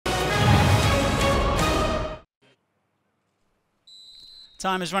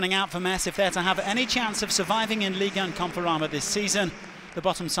Time is running out for Metz if they're to have any chance of surviving in Ligue and Conforama this season. The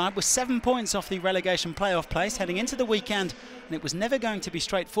bottom side was 7 points off the relegation playoff place heading into the weekend, and it was never going to be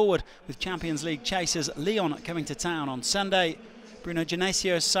straightforward with Champions League chasers Lyon coming to town on Sunday. Bruno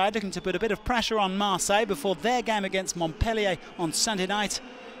Genesio's side looking to put a bit of pressure on Marseille before their game against Montpellier on Sunday night.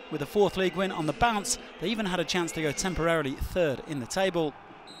 With a fourth league win on the bounce, they even had a chance to go temporarily third in the table.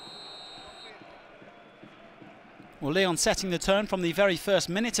 Well, Lyon setting the tone from the very first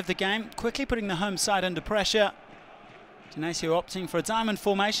minute of the game, quickly putting the home side under pressure. Genesio opting for a diamond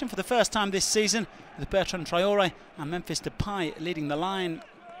formation for the first time this season, with Bertrand, TRAORE and Memphis DEPAY leading the line.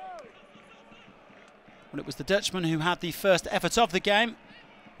 Well, it was the Dutchman who had the first effort of the game,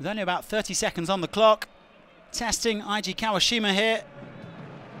 with only about 30 seconds on the clock. Testing Eiji KAWASHIMA here.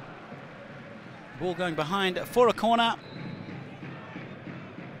 Ball going behind for a corner.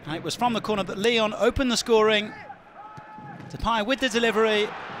 And it was from the corner that Lyon opened the scoring. DEPAY with the delivery,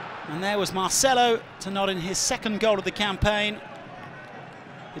 and there was MARCELO to nod in his second goal of the campaign.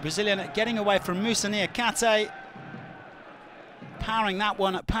 The Brazilian getting away from Moussa NIAKHATE, powering that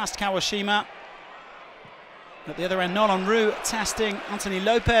one past KAWASHIMA. At the other end, Nolan ROUX testing Anthony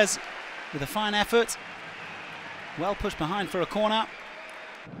Lopez with a fine effort. Well pushed behind for a corner.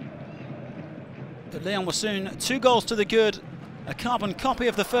 But Lyon was soon 2 goals to the good. A carbon copy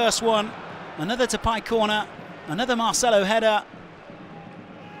of the first one. Another DEPAY corner. Another MARCELO header.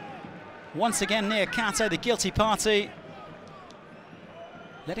 Once again, NIAKHATE, the guilty party,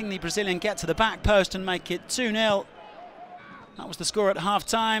 letting the Brazilian get to the back post and make it 2-0. That was the score at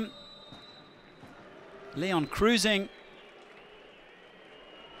half-time. Lyon cruising.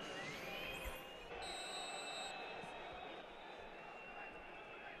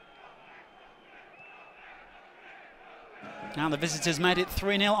 Now the visitors made it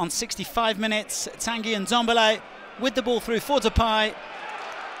 3-0 on 65 minutes. Tanguy and Ndombele with the ball through for DEPAY.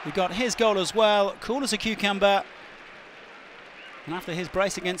 He got his goal as well, cool as a cucumber. And after his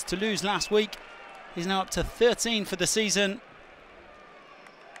brace against Toulouse last week, he's now up to 13 for the season.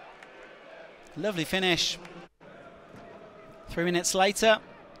 Lovely finish. 3 minutes later,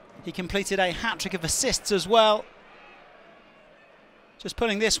 he completed a hat-trick of assists as well. Just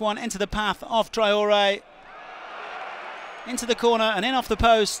putting this one into the path of TRAORE. Into the corner and in off the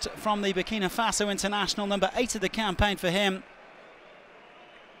post from the Burkina Faso international, number 8 of the campaign for him.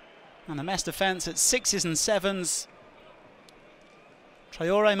 And the Metz defence at 6s and 7s.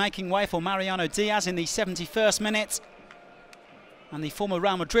 TRAORE making way for Mariano DIAZ in the 71st minute. And the former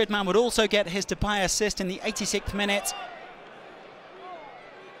Real Madrid man would also get his DEPAY assist in the 86th minute.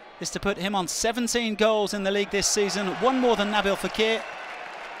 This to put him on 17 goals in the league this season, 1 more than Nabil Fekir.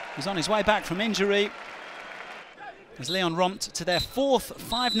 He's on his way back from injury, as Lyon romped to their 4th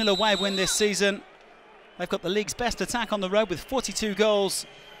 5-0 away win this season. They've got the league's best attack on the road with 42 goals.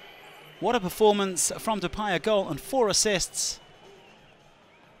 What a performance from DEPAY, a goal and 4 assists.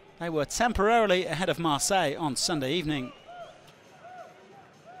 They were temporarily ahead of Marseille on Sunday evening.